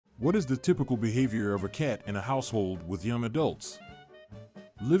What is the typical behavior of a cat in a household with young adults?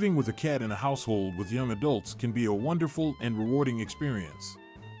 Living with a cat in a household with young adults can be a wonderful and rewarding experience.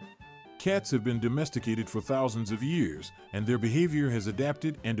 Cats have been domesticated for thousands of years, and their behavior has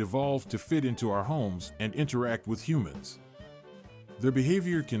adapted and evolved to fit into our homes and interact with humans. Their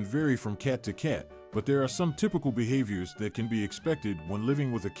behavior can vary from cat to cat, but there are some typical behaviors that can be expected when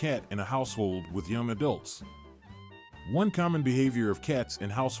living with a cat in a household with young adults. One common behavior of cats in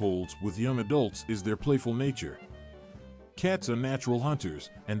households with young adults is their playful nature. Cats are natural hunters,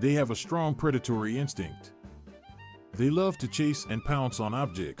 and they have a strong predatory instinct. They love to chase and pounce on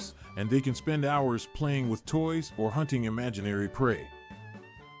objects, and they can spend hours playing with toys or hunting imaginary prey.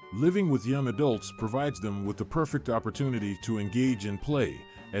 Living with young adults provides them with the perfect opportunity to engage in play,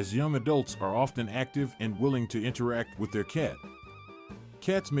 as young adults are often active and willing to interact with their cat.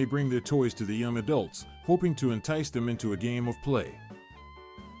 Cats may bring their toys to the young adults, hoping to entice them into a game of play.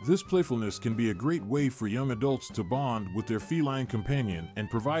 This playfulness can be a great way for young adults to bond with their feline companion and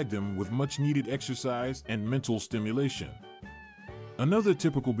provide them with much-needed exercise and mental stimulation. Another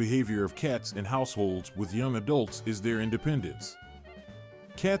typical behavior of cats in households with young adults is their independence.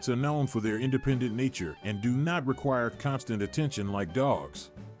 Cats are known for their independent nature and do not require constant attention like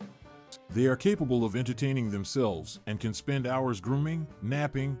dogs. They are capable of entertaining themselves and can spend hours grooming,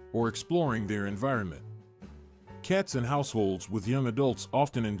 napping, or exploring their environment. Cats in households with young adults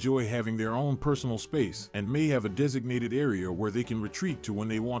often enjoy having their own personal space and may have a designated area where they can retreat to when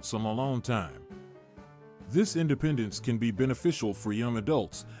they want some alone time. This independence can be beneficial for young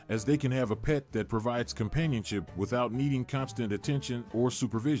adults, as they can have a pet that provides companionship without needing constant attention or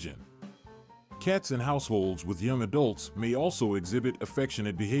supervision. Cats in households with young adults may also exhibit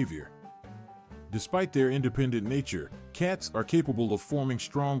affectionate behavior. Despite their independent nature, cats are capable of forming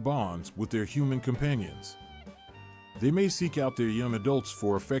strong bonds with their human companions. They may seek out their young adults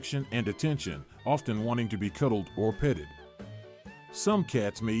for affection and attention, often wanting to be cuddled or petted. Some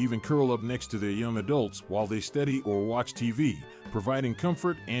cats may even curl up next to their young adults while they study or watch TV, providing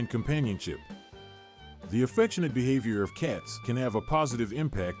comfort and companionship. The affectionate behavior of cats can have a positive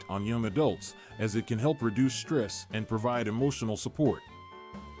impact on young adults, as it can help reduce stress and provide emotional support.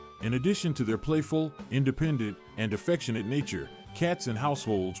 In addition to their playful, independent, and affectionate nature, cats in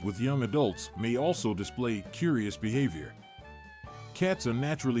households with young adults may also display curious behavior. Cats are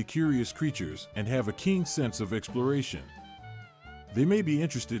naturally curious creatures and have a keen sense of exploration. They may be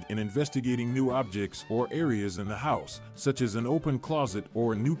interested in investigating new objects or areas in the house, such as an open closet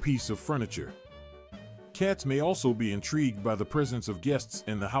or a new piece of furniture. Cats may also be intrigued by the presence of guests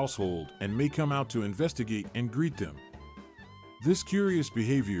in the household and may come out to investigate and greet them. This curious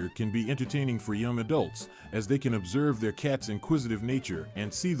behavior can be entertaining for young adults, as they can observe their cat's inquisitive nature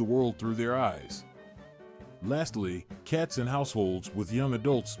and see the world through their eyes. Lastly, cats in households with young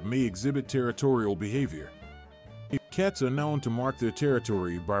adults may exhibit territorial behavior. Cats are known to mark their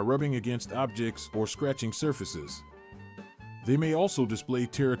territory by rubbing against objects or scratching surfaces. They may also display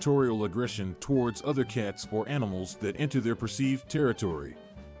territorial aggression towards other cats or animals that enter their perceived territory.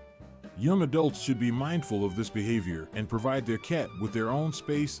 Young adults should be mindful of this behavior and provide their cat with their own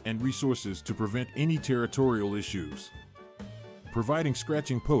space and resources to prevent any territorial issues. Providing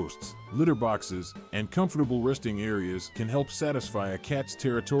scratching posts, litter boxes, and comfortable resting areas can help satisfy a cat's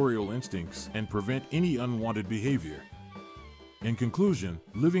territorial instincts and prevent any unwanted behavior. In conclusion,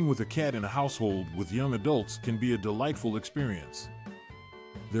 living with a cat in a household with young adults can be a delightful experience.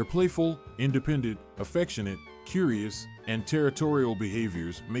 Their playful, independent, affectionate, curious, and territorial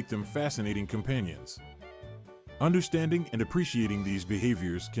behaviors make them fascinating companions. Understanding and appreciating these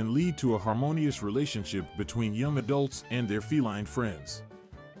behaviors can lead to a harmonious relationship between young adults and their feline friends.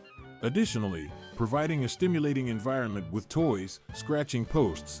 Additionally, providing a stimulating environment with toys, scratching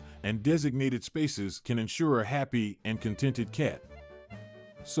posts, and designated spaces can ensure a happy and contented cat.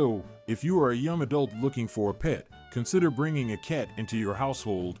 So, if you are a young adult looking for a pet, consider bringing a cat into your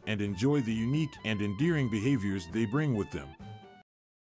household and enjoy the unique and endearing behaviors they bring with them.